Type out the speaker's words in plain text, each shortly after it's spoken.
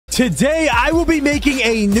Today, I will be making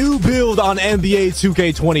a new build on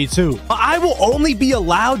NBA2K22. I will only be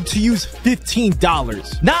allowed to use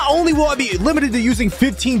 $15. Not only will I be limited to using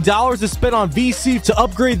 $15 to spend on VC to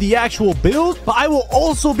upgrade the actual build, but I will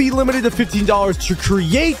also be limited to $15 to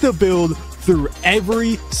create the build through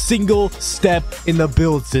every single step in the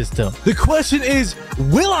build system. The question is,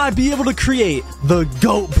 will I be able to create the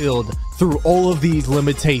GOAT build through all of these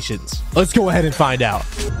limitations? Let's go ahead and find out.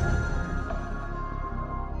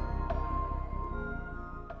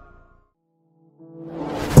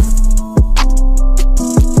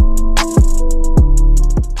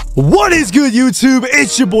 What is good, YouTube?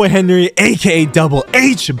 It's your boy Henry, aka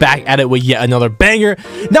DoubleH, back at it with yet another banger.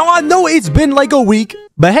 Now, I know it's been like a week,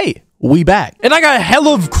 but hey, we back. And I got a hell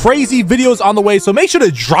of crazy videos on the way, so make sure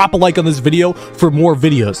to drop a like on this video for more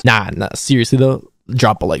videos. Nah, seriously though,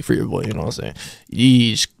 drop a like for your boy, you know what I'm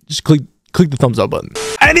saying? Just click the thumbs up button.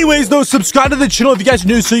 Anyways, though, subscribe to the channel if you guys are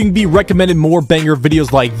new so you can be recommended more banger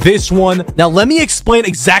videos like this one. Now, let me explain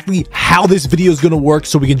exactly how this video is going to work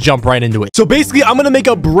so we can jump right into it. So basically, I'm going to make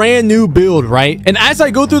a brand new build, right? And as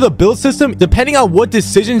I go through the build system, depending on what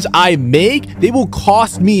decisions I make, they will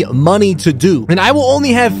cost me money to do. And I will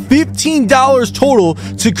only have $15 total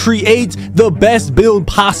to create the best build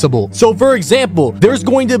possible. So for example, there's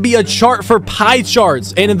going to be a chart for pie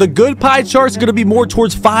charts. And in the good pie charts, it's going to be more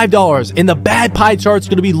towards $5. And the bad pie charts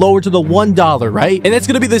going to be lower to the $1, right? And it's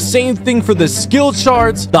going to be the same thing for the skill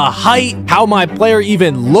charts, the height, how my player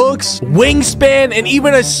even looks, wingspan, and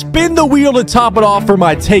even a spin the wheel to top it off for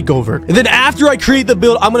my takeover. And then after I create the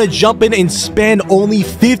build, I'm going to jump in and spend only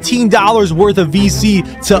 $15 worth of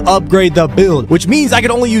VC to upgrade the build, which means I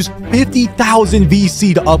can only use 50,000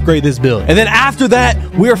 VC to upgrade this build. And then after that,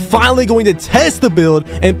 we're finally going to test the build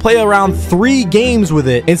and play around 3 games with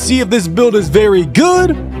it and see if this build is very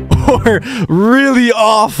good or really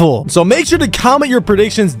awful. So make sure to comment your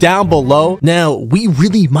predictions down below. Now, we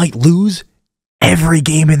really might lose every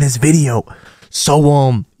game in this video.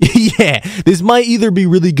 So, yeah, this might either be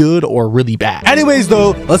really good or really bad. Anyways,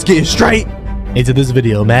 though, let's get straight into this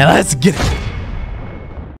video, man. Let's get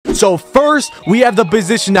it. So first, we have the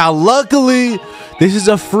position. Now, luckily, this is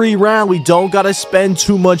a free round. We don't got to spend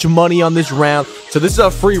too much money on this round. So this is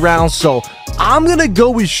a free round. So I'm going to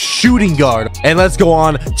go with shooting guard. And let's go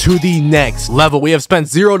on to the next level. We have spent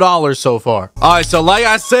 $0 so far. All right. So like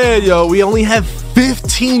I said, yo, we only have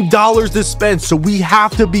 $15 to spend. So we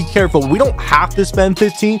have to be careful. We don't have to spend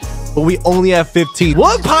 15, but we only have 15.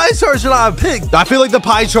 What pie chart should I pick? I feel like the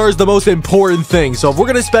pie chart is the most important thing. So if we're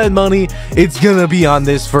going to spend money, it's going to be on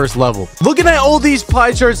this first level. Looking at all these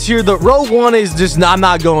pie charts here, the row 1 is just, I'm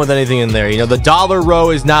not going with anything in there. You know, the dollar row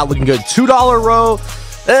is not looking good. $2 row,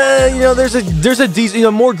 you know, there's a decent, you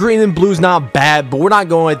know, more green and blue is not bad, but we're not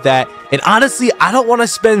going with that. And honestly, I don't want to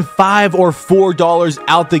spend $5 or $4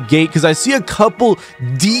 out the gate because I see a couple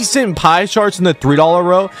decent pie charts in the $3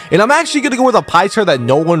 row. And I'm actually going to go with a pie chart that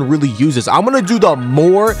no one really uses. I'm going to do the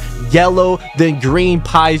more yellow than green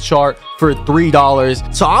pie chart for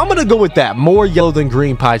 $3. So I'm going to go with that more yellow than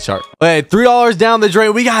green pie chart. Okay, $3 down the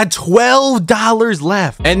drain. We got $12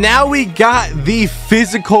 left. And now we got the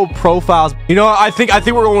physical profiles. You know, I think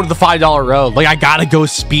we're going with the $5 row. Like, I got to go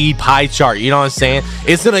speed pie chart. You know what I'm saying?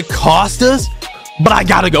 It's going to cost us, but I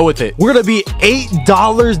got to go with it. We're going to be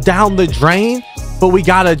 $8 down the drain, but we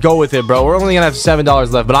got to go with it, bro. We're only going to have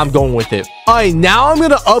 $7 left, but I'm going with it. All right, now I'm going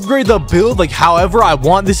to upgrade the build like however I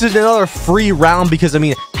want. This is another free round because, I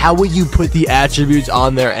mean, how would you put the attributes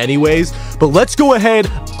on there anyways? But let's go ahead,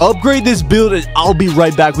 upgrade this build, and I'll be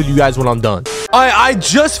right back with you guys when I'm done. All right, I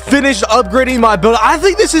just finished upgrading my build. I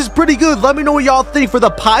think this is pretty good. Let me know what y'all think. For the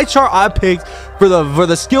pie chart I picked, for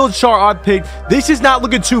the skill chart I picked, this is not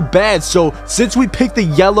looking too bad. So since we picked the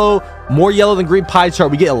yellow, more yellow than green pie chart,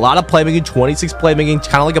 we get a lot of playmaking, 26 playmaking,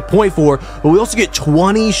 kind of like a 0.4, but we also get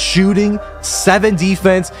 20 shooting, 7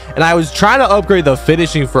 defense, and I was trying to upgrade the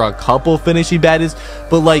finishing for a couple finishing badges,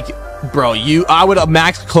 but like, bro, I would have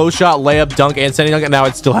max close shot, layup, dunk, and standing dunk, and now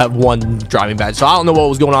I'd still have 1 driving badge. So I don't know what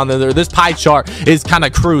was going on there. This pie chart is kind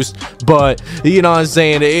of cruised, but you know what I'm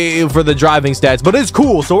saying, for the driving stats, but it's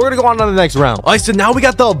cool. So we're gonna go on to the next round. All right, so now we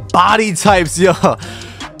got the body types, yo.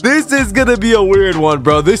 This is gonna be a weird one,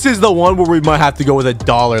 bro. This is the one where we might have to go with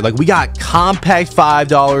 $1. Like, we got compact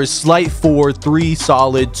 $5, slight 4, 3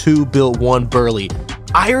 solid, 2 built, 1 burly.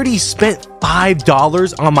 I already spent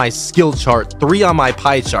 $5 on my skill chart, 3 on my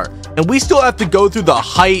pie chart, and we still have to go through the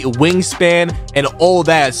height, wingspan, and all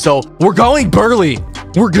that. So we're going burly.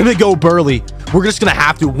 We're gonna go burly. We're just gonna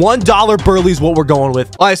have to. $1 burly is what we're going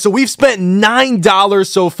with. All right, so we've spent $9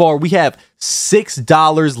 so far. We have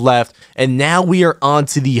 $6 left, and now we are on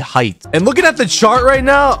to the height. And looking at the chart right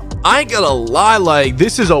now, I ain't gonna lie, like,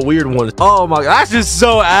 this is a weird one. Oh my god, that's just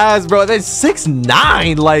so ass, bro. That's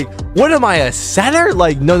 6'9". Like, what am I, a center?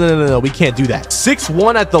 Like, no, we can't do that.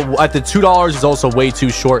 6'1" at the $2 is also way too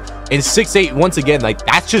short, and 6'8", once again, like,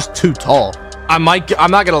 that's just too tall. I'm not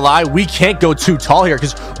gonna lie, we can't go too tall here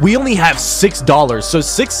because we only have $6. So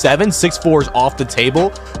 6'7", 6'4" is off the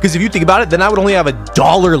table. Because if you think about it, then I would only have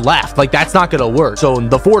 $1 left. Like, that's not gonna work. So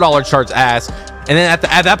the $4 chart's ass. And then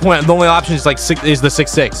at that point, the only option is like the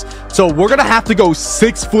 6'6". So we're gonna have to go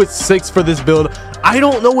 6'6" for this build. I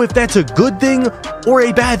don't know if that's a good thing or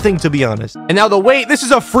a bad thing, to be honest. And now the weight, this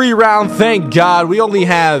is a free round. Thank God. We only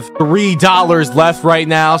have $3 left right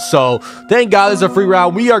now. So thank God this is a free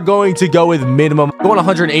round. We are going to go with minimum, going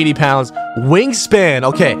 180 pounds. Wingspan.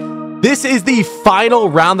 Okay. This is the final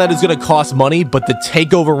round that is going to cost money, but the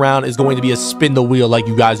takeover round is going to be a spin the wheel like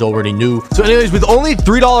you guys already knew. So anyways, with only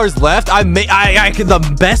 $3 left,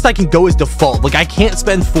 the best I can go is default. Like, I can't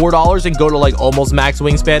spend $4 and go to like almost max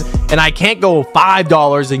wingspan, and I can't go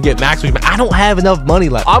 $5 and get max wingspan. I don't have enough money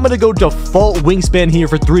left. I'm going to go default wingspan here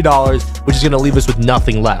for $3, which is going to leave us with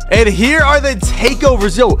nothing left. And here are the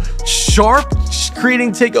takeovers. Yo, sharp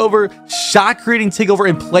creating takeover, shot creating takeover,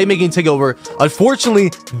 and playmaking takeover.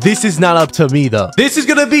 Unfortunately, this is not up to me though. This is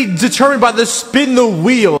gonna be determined by the spin the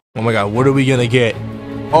wheel. Oh my god, what are we gonna get?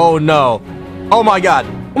 Oh no. Oh my god.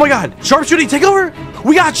 Oh my god. Sharpshooting takeover?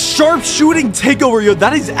 We got sharpshooting takeover, yo.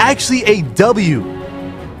 That is actually a W.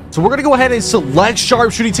 So we're gonna go ahead and select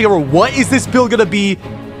sharpshooting takeover. What is this build gonna be?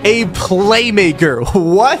 A playmaker.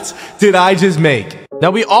 What did I just make? Now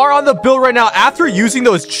we are on the build right now. After using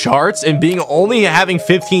those charts and only having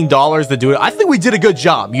 $15 to do it, I think we did a good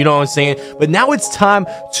job, you know what I'm saying? But now it's time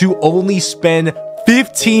to only spend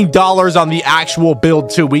 $15 on the actual build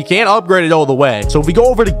too. We can't upgrade it all the way. So if we go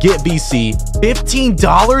over to get VC,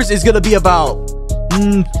 $15 is gonna be about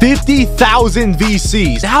 50,000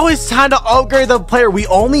 VCs. Now it's time to upgrade the player. We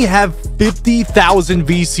only have 50,000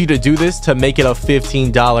 VC to do this, to make it a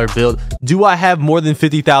 $15 build. Do I have more than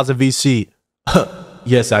 50,000 VC?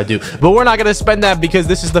 Yes, I do. But we're not going to spend that because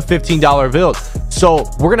this is the $15 build. So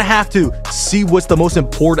we're going to have to see what's the most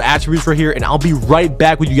important attributes for here. And I'll be right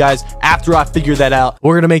back with you guys after I figure that out.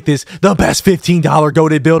 We're going to make this the best $15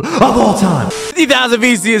 goated build of all time. 50,000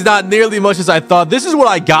 VC is not nearly as much as I thought. This is what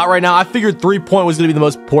I got right now. I figured 3-point was going to be the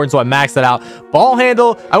most important, so I maxed that out. Ball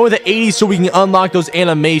handle, I went to 80 so we can unlock those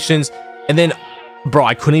animations. And then, bro,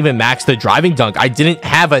 I couldn't even max the driving dunk. I didn't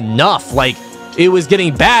have enough. Like, it was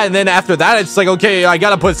getting bad, and then after that it's like, okay, I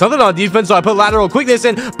gotta put something on defense, so I put lateral quickness,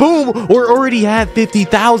 and boom, we're already at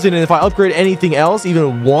 50,000. And if I upgrade anything else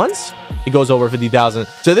even once, it goes over 50,000.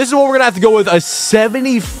 So this is what we're gonna have to go with, a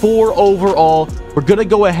 74 overall. We're gonna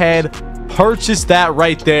go ahead, purchase that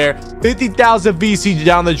right there. 50,000 VC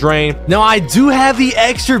down the drain. Now I do have the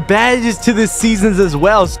extra badges to the seasons as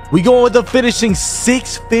well. So we going with the finishing.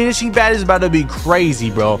 6 finishing badges, about to be crazy,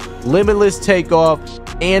 bro. Limitless takeoff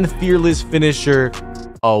and fearless finisher.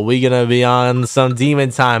 Oh, we gonna be on some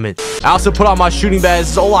demon timing. I also put on my shooting badge.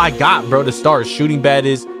 This is all I got, bro, to start. Shooting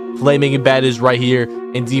badges, playmaking badges right here,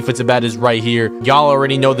 and defensive badges right here. Y'all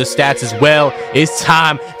already know the stats as well. It's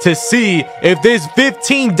time to see if this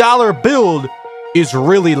 $15 build is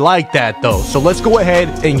really like that though. So let's go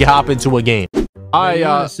ahead and hop into a game. All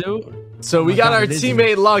right, so we got our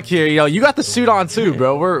teammate Luck here. Yo, you got the suit on too,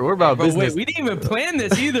 bro. We're about business. Wait, we didn't even plan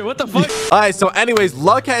this either. What the fuck? All right, so anyways,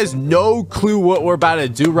 Luck has no clue what we're about to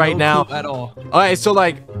do right now at all. All right, so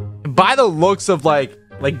like, by the looks of like,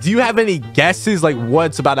 do you have any guesses like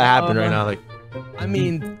what's about to happen right now? Like, I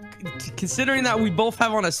mean, considering that we both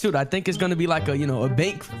have on a suit, I think it's gonna be like a, you know, a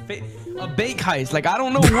bank heist. Like, I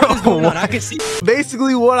don't know what is going on. I can see.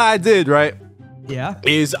 Basically, what I did, right? Yeah.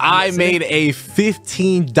 Is I made a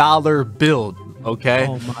 $15 build. Okay.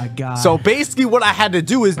 Oh my god. So basically, what I had to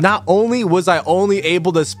do is not only was I only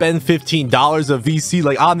able to spend $15 of VC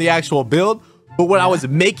like on the actual build, but when I was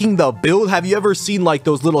making the build, have you ever seen like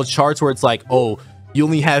those little charts where it's like, oh, you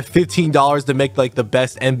only have $15 to make like the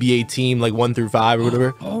best NBA team, like 1 through 5 or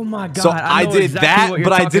whatever. Oh my god. So I did that,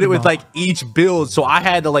 but I did it with like each build. So I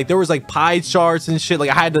had to like, there was like pie charts and shit. Like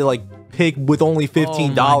I had to like pick with only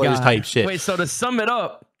 $15 type shit. Wait, so to sum it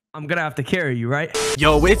up, I'm gonna have to carry you, right?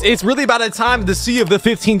 Yo, it's really about a time to see if the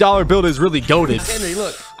 $15 build is really goated. Henry,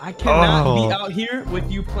 look, I cannot be out here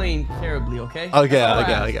with you playing terribly, okay?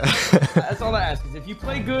 Okay. That's all I ask. Is if you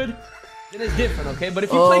play good, then it's different, okay? But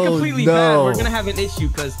if you play completely bad, we're gonna have an issue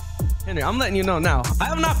because Henry, I'm letting you know now. I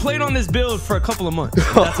have not played on this build for a couple of months.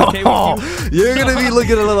 That's okay with you? You're gonna be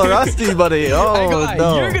looking a little rusty, buddy. Oh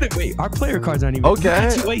no. You're gonna wait. Our player cards aren't even.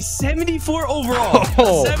 Okay. You wait 74 overall.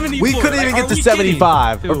 Oh, 74. we couldn't even get to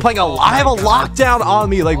 75. We're playing I have a lockdown on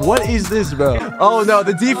me. Like, what is this, bro? Oh no,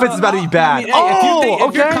 the defense is about to be bad.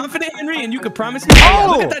 If you're confident, Henry, and you can promise me,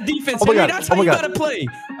 look at that defense. Henry, that's how you gotta play.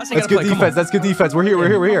 That's good defense. That's good defense. We're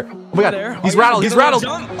here. Oh my god, he's rattled.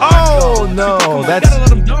 Oh no, that's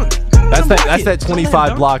that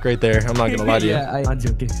 25 block right there. I'm not gonna lie to you. Yeah, I'm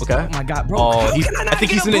joking. Okay. Oh my god, bro. Oh, I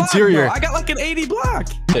think he's an interior. I got like an 80 block.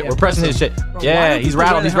 We're pressing his shit. Yeah, he's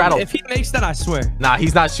rattled. If he makes that, I swear. Nah,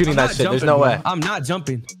 he's not shooting that shit. There's no way. I'm not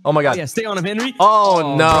jumping. Oh my god. Yeah, stay on him, Henry.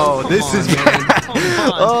 Oh no, this is bad.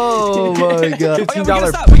 Oh my god. $15. We gotta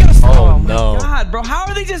stop. Oh no. God, bro, how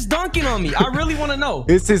are they just dunking on me? I really want to know.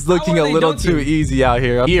 This is looking a little too easy out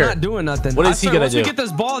here. He's not doing nothing. What is he gonna do? Once we get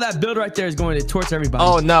this ball, that build right there is going to torch everybody.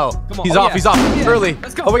 Oh no. He's off. He's off. Early.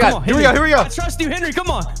 Let's go. Oh my god. Here we go. I trust you, Henry. Come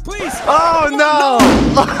on, please. Oh no.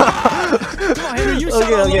 Come on, Henry. You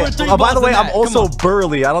shot okay. Oh, by the way, I'm also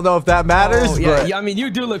burly. I don't know if that matters. Yeah, I mean, you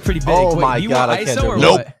do look pretty big. Oh my god, I can't do it.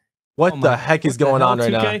 Nope. What the heck is going on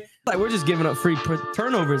right now? Like, we're just giving up free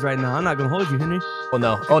turnovers right now. I'm not gonna hold you, Henry. Oh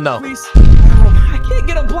no. Oh no. Please. I can't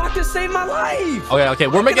get a block to save my life. Okay.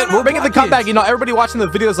 We're making the comeback. You know, everybody watching the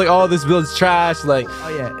videos like, oh, this build's trash. Like, oh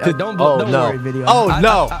yeah. Don't worry, video. Oh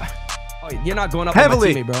no. You're not going up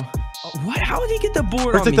heavily, on my teammate, bro. What? How did he get the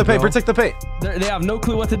board? Protect the paint. Protect the paint. They have no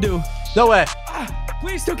clue what to do. No way.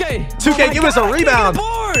 Please, 2K. 2K, give us a rebound.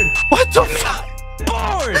 What the fuck?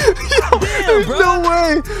 Board. There's no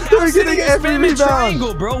way. They're getting every rebound.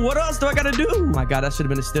 Triangle, bro. What else do I gotta do? Oh my god, that should have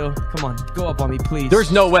been a steal. Come on, go up on me, please.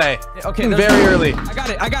 There's no way. Okay, very early. I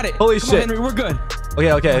got it. Holy Come shit, on, Henry, we're good.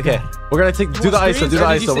 Okay. We're gonna do the ISO. Do the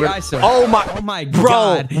ISO. Oh my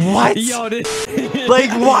god. Bro, what? Yo, this.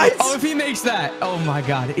 Like what? Oh, if he makes that. Oh my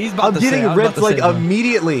god. He's about I'm getting ripped like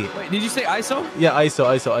immediately. Wait, did you say ISO? Yeah, ISO.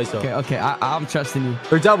 Okay. I'm trusting you.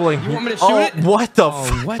 They're doubling. You want me to shoot it? What the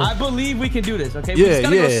fuck? What? I believe we can do this. Okay. Yeah, we just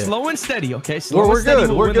gotta go slow and steady. Okay. We're good.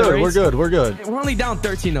 We're good. We're only down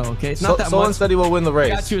 13-0. Okay. It's not that much. Slow and steady will win the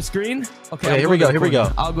race. Got you a screen. Okay. Here we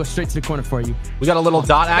go. I'll go straight to the corner for you. We got a little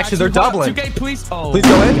dot action. They're doubling. 2K, please. Oh, please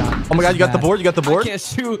go in. Oh my god, you got the board. I can't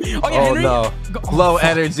shoot. Oh yeah, Henry. No. Low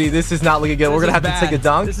energy. This is not looking good. We're gonna have to take a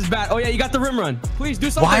dunk. This is bad. Oh yeah, you got the rim run. Please do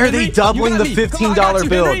something. Why are they doubling the $15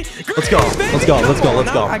 bill? Let's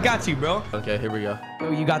go. I got you, bro. Okay, here we go.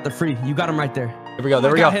 Oh, you got the free. You got him right there. Here we go.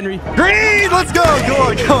 There we go. Henry. Green. Let's go. Go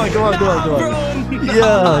on.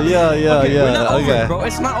 Yeah. Okay. Bro,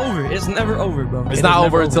 it's not over. It's never over, bro. It's not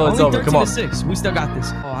over until it's over. Come on. 6. We still got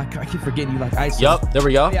this. Oh, I keep forgetting you like ice. Yup. There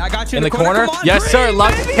we go. Yeah, I got you in the corner. Yes, sir.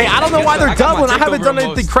 Luck. Hey, I don't know why they're doubling. I haven't done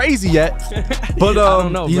anything crazy yet. But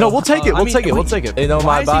you know, we'll take it. We'll take it. They know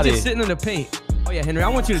my body. Just sitting in the paint. Oh yeah, Henry, I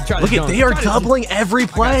want you to try to look at they are doubling every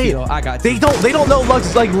play. I got you. They don't know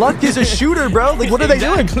Luck is a shooter, bro. Like what are they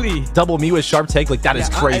doing? Double me with sharp take. Like that is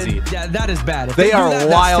crazy. Yeah, that is bad. If they are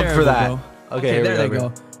wild terrible, for that. Bro. Okay, here there they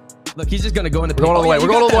go. Look, he's just gonna go in the paint. We're going all the way. We're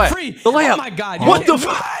going all the way. The layup. Oh my god. What the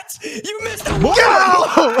fuck? You missed the what?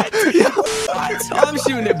 I'm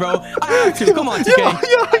shooting it, bro. I have to. Come on,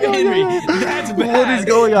 2K. Henry, that's bad. What is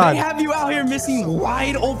going on? They have you out here missing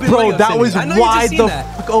wide open bro, layups. That was wide the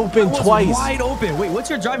fuck open twice. Wide open. Wait, what's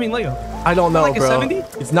your driving layup? I don't know, like bro. A 70?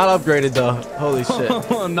 It's not upgraded though. Holy shit.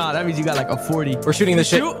 Oh, nah, that means you got like a 40. We're shooting this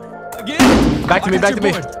shit. Again. Back to me. I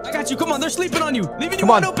got you. Come on, they're sleeping on you. Leaving you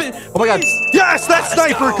wide open. Oh my god. Yes, that's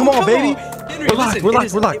sniper. Come on, baby. Henry, we're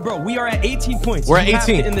locked. Bro, we are at 18 points. We're at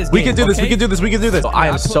 18. We can do this. I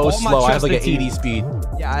am so slow. I have like an 80 speed.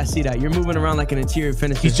 Yeah, I see that. You're moving around like an interior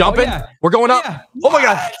finisher. He's jumping. We're going up. Oh my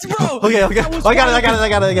god. Bro. Okay. I got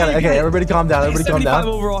it. Okay, everybody calm down. 75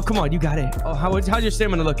 overall. Come on, you got it. Oh, how's your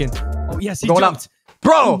stamina looking? Oh, yes, he jumped.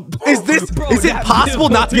 Bro, is it possible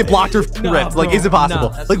not to get blocked or ripped? Like, is it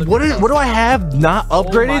possible? Like, what do I have not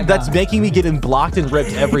upgraded that's making me getting blocked and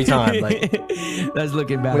ripped every time? Like, that's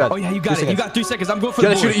looking bad. Oh yeah, you got it. You got 3 seconds. I'm going for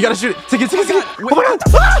the board. You gotta shoot it. Take it. Oh my god.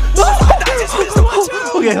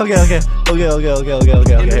 Okay.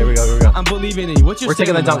 Here we go. I'm believing in you. What's your? We're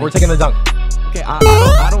taking the dunk. Okay,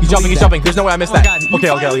 I don't. He's jumping. There's no way I missed that. Okay.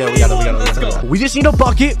 We got it. We just need a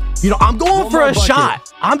bucket. You know, I'm going for a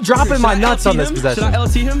shot. I'm dropping my nuts on this possession. Should I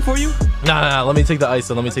LT him for you? No. Let me take the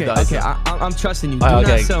ISO. Okay, I'm trusting you. Do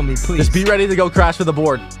not sell me, please. Just be ready to go crash for the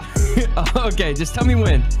board. Okay, just tell me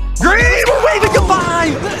when. Green, we're waving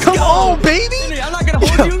goodbye. Come on, baby. I'm not gonna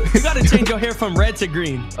hold you. You gotta change your hair from red to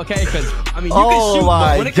green, okay? Because I mean, you can shoot,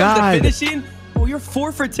 but when it comes to finishing, you're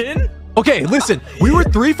 4 for 10. Okay, listen, we were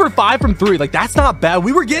 3 for 5 from 3. Like, that's not bad.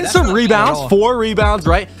 We were getting some rebounds, 4 rebounds,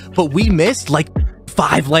 right? But we missed like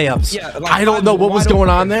 5 layups. Yeah, like I don't know what was going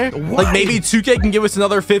on there. Why? Like maybe 2K can give us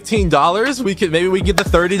another $15. Maybe we get the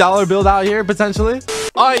 $30 build out here potentially.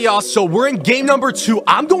 All right, y'all. So we're in game number 2.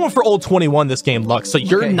 I'm going for old 21 this game, Lux. So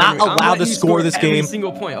you're not allowed to score this game.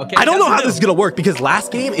 Single point, okay? I don't know how this is gonna work because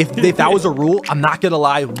last game, if that was a rule, I'm not gonna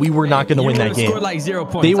lie, we were not gonna win that game. Like 0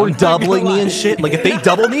 points. They were doubling me and shit. Like if they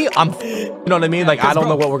double me, I'm, you know what I mean? Like I don't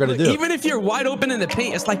know what we're gonna do. Even if you're wide open in the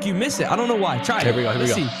paint, it's like you miss it. I don't know why. Try it. Here we go. Here we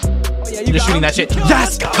go. Oh, yeah, You're just shooting that shit.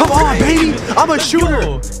 Yes, come on, baby. I'm a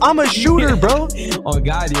shooter. I'm a shooter, bro. Oh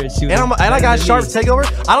God, you're a shooter. And I got sharp takeover.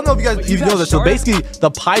 I don't know if you guys know this. So basically, the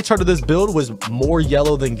pie chart of this build was more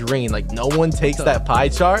yellow than green. Like no one takes that pie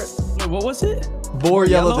chart. Wait, what was it? More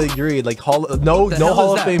yellow than green. Like no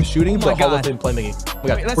Hall of Fame shooting, but Hall of Fame playmaking. Oh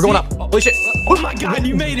my God, we're going up. Holy shit. Oh my God,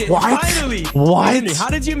 you made it. What? Finally. What? Henry, how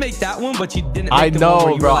did you make that one, but you didn't make I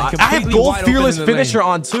know, bro. Like I have gold fearless finisher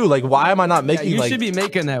on too. Like, why am I not making you should be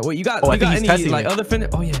making that. What you got? Oh, you got any like other finish?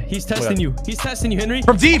 Oh yeah, he's testing you. He's testing you, Henry.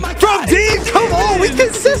 From deep. From deep. Come on, we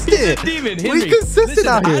consistent. We consistent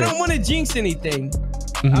out here. I don't want to jinx anything.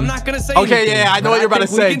 I'm not gonna say okay, anything, yeah, I know what you're about to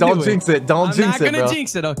say. Don't jinx it. Don't jinx it, bro. I'm not gonna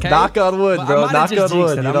jinx it, okay? Knock on wood, bro. Knock on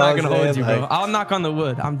wood. I'm not gonna hold you, bro. I'll knock on the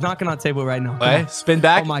wood. I'm knocking on the table right now. Okay, spin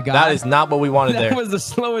back. Oh my God. That is not what we wanted there. That was the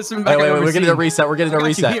slowest spin back. Wait, we're getting a reset. We're getting a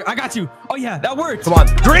reset. Here, I got you. Oh yeah, that worked. Come on.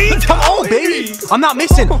 Green, come on, baby. I'm not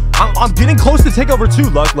missing. I'm getting close to takeover too,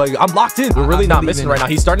 Luck. Like, I'm locked in. We're really not missing right now.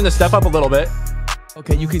 He's starting to step up a little bit.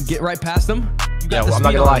 Okay, you can get right past him. Yeah, well, I'm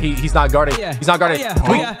not gonna lie. He's not guarding. He's not guarding.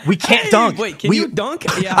 We can't dunk. Wait, can you dunk?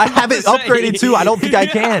 Yeah, I have it upgraded too. I don't think I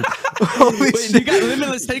can. Holy shit. You got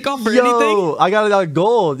limitless takeoff for anything? I got it on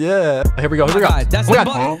gold. Yeah. Here we go. Here we go. That's the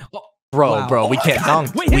button. Bro, we can't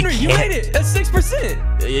dunk. Wait, Henry, you made it. That's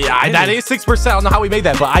 6%. Yeah, that is 6%. I don't know how we made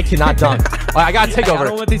that, but I cannot dunk. I gotta take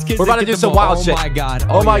over. We're about to do some wild shit. Oh my God.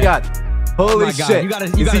 Oh my God. Holy shit.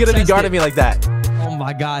 Is he gonna be guarding me like that? Oh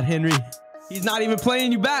my God, Henry. He's not even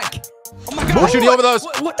playing you back. Oh my God. We're shooting over those.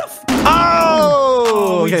 What the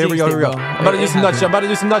Oh! Okay, here we go. Here we go. I'm about to do some nut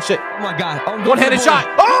shit. Oh my God. One-handed shot.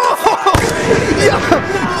 Oh!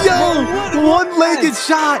 Yo! One-legged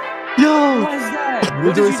shot. Yo! What is that?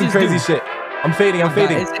 We're doing some crazy shit. I'm fading. It's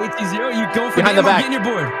 18-0. You going for behind the back. I'm getting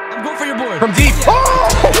your board. I'm going for your board. From deep. Oh!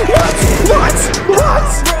 What?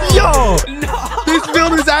 Yo! No. This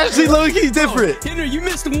build is actually low-key different. Henry, you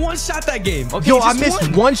missed one shot that game. Okay, yo, I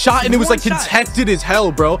missed one shot and it was like contested as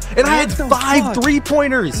hell, bro. And I had 5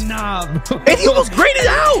 3-pointers. Nah, bro. And he almost graded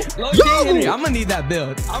out. Yo, Henry, I'm gonna need that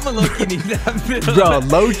build. I'm gonna low-key need that build. Bro,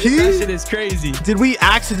 low-key? That shit is crazy. Did we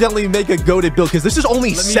accidentally make a GO.A.T build? Because this is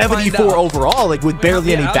only 74 overall, like with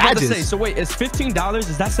barely any badges. Say, so wait, it's $15.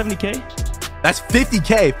 Is that 70K? That's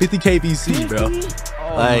 50K. 50K VC, bro.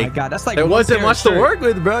 Oh my God, that's like there wasn't much to work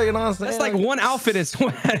with, bro. You know what I'm saying? That's like one outfit in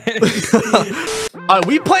sweat.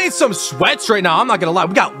 We playing some sweats right now. I'm not gonna lie.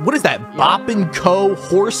 We got, what is that? Bop and Co.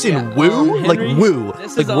 Horse and Woo? Henry, like Woo.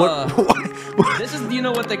 This like is what? This is, you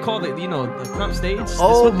know what they call it? You know, the crump stage.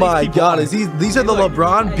 Oh my God! These are the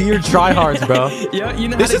LeBron beard tryhards, bro. Yeah, you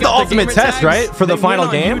know. This is the ultimate test, right? For the final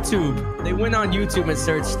game. YouTube. They went on YouTube and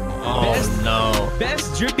searched.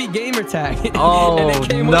 Best drippy gamer tag. Oh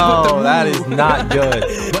no, that is not good.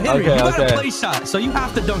 But Henry, you gotta play shot, so you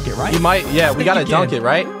have to dunk it, right? You might, yeah. We gotta dunk it,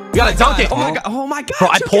 right? We gotta dunk it. Oh my God! Oh my God! Bro,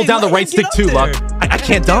 I pulled down the right stick too, Luck. I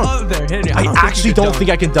can't dunk. I actually don't think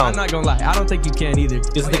I can dunk. I'm not gonna lie. I don't think you can either. He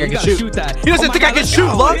doesn't think I can shoot that. He doesn't think I can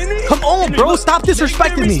shoot, Luck. Come on, bro. Stop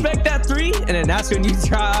disrespecting me. Respect that 3, and then that's when you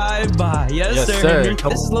drive by. Yes, sir. Henry.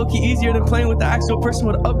 This is low-key easier than playing with the actual person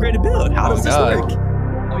with an upgraded build. How does this work?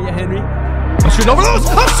 Oh yeah, Henry. I'm shooting over those.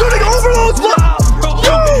 I'm shooting over those. Look.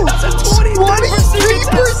 Yo, that's a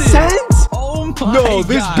 23%. Oh my No,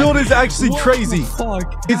 this build is actually crazy.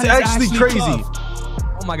 It's actually crazy.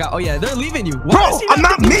 Oh my God. Oh yeah, they're leaving you. Bro, I'm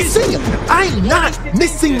not missing. I'm not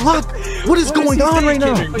missing, Luck. What is going on right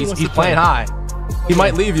now? He's playing high. He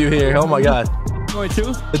might leave you here. Oh my God. Going to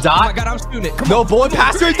the dot. Oh my God, I'm shooting it. No, boy,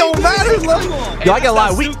 pass rate don't matter. Look. Yo, I gotta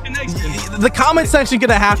lie. The comment section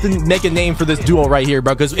gonna have to make a name for this duo right here,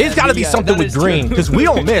 bro, because it's gotta be something with green, because we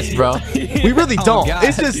don't miss, bro. We really don't.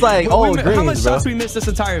 It's just like all green, bro. How much shots we missed this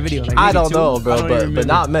entire video? Like I don't know, bro, but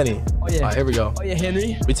not many. Oh yeah. All right, here we go. Oh yeah,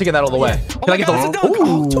 Henry. We taking that all the way. Can I get the?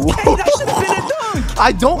 Ooh. That should have been a dunk.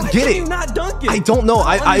 I don't get it. Not dunk it. I don't know.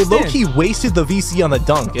 I low-key wasted the VC on the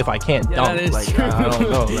dunk if I can't dunk. That is like, true. I don't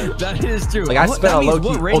know. Like, that is true. Like I spent a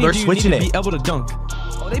low-key. Oh, they're switching it. Be able to dunk.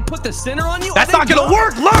 Oh, they put the center on you. That's not gonna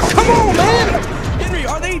work. Look, come on, man. Henry,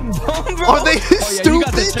 are they dumb, bro? Are they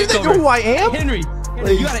stupid? Do they know who I am? Henry,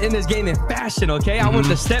 you gotta end this game in fashion, okay? I want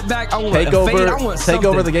the step back. I want the fade. I want take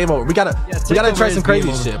over the game over. We gotta try some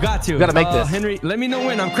crazy shit. We got to. We gotta make this. Henry, let me know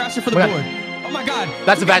when. I'm crashing for the board. Oh my God.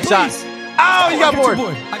 That's a bad shot. Oh, you got bored.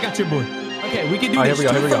 I got your board. Okay, we can do this.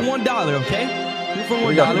 Here we go. For $1, okay? Two for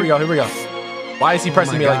 $1. Here we go. Why is he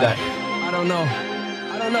pressing me like that? I don't know.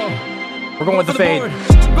 We're going with the fade.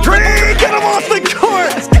 Drake, get him off the court.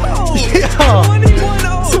 Let's go. Yeah.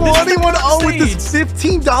 21-0 with this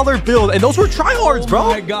 $15 build. And those were tryhards, bro. Oh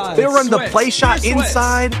my God. They were running the play shot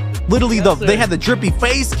inside. Literally, they had the drippy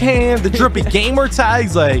face cam, the drippy gamer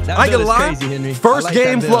tags. Like, I ain't gonna lie. Crazy, First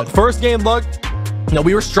game luck. You know,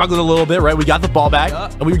 we were struggling a little bit, right? We got the ball back,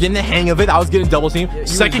 and we were getting the hang of it. I was getting double team.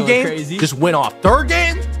 Second game, just went off. Third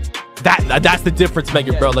game, that's the difference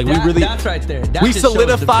maker, bro. Like, we really, that's right there. we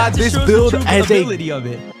solidified this build as a.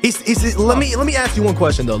 Let me ask you one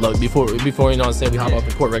question though, look, before you know what I'm saying, we hop off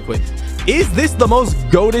the court right quick. Is this the most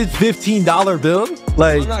goated $15 build?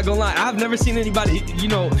 Like, I'm not gonna lie, I've never seen anybody, you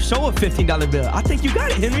know, show a $15 bill. I think you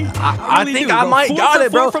got it, Henry. I think I might got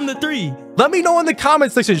it, bro. From the 3. Let me know in the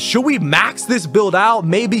comment section. Should we max this build out?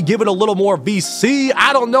 Maybe give it a little more VC.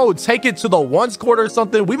 I don't know. Take it to the once quarter or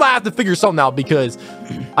something. We might have to figure something out because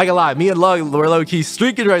I can lie. Me and Lug were low key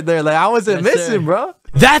streaking right there. Like, I wasn't missing, bro.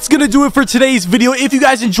 That's gonna do it for today's video. If you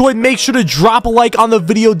guys enjoyed, make sure to drop a like on the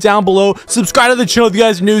video down below. Subscribe to the channel if you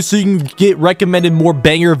guys are new so you can get recommended more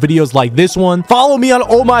banger videos like this one. Follow me on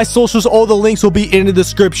all my socials. All the links will be in the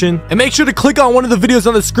description. And make sure to click on one of the videos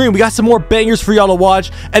on the screen. We got some more bangers for y'all to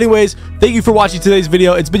watch. Anyways, thank you for watching today's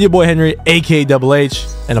video. It's been your boy Henry, aka Double H,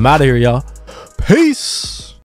 and I'm out of here, y'all. Peace.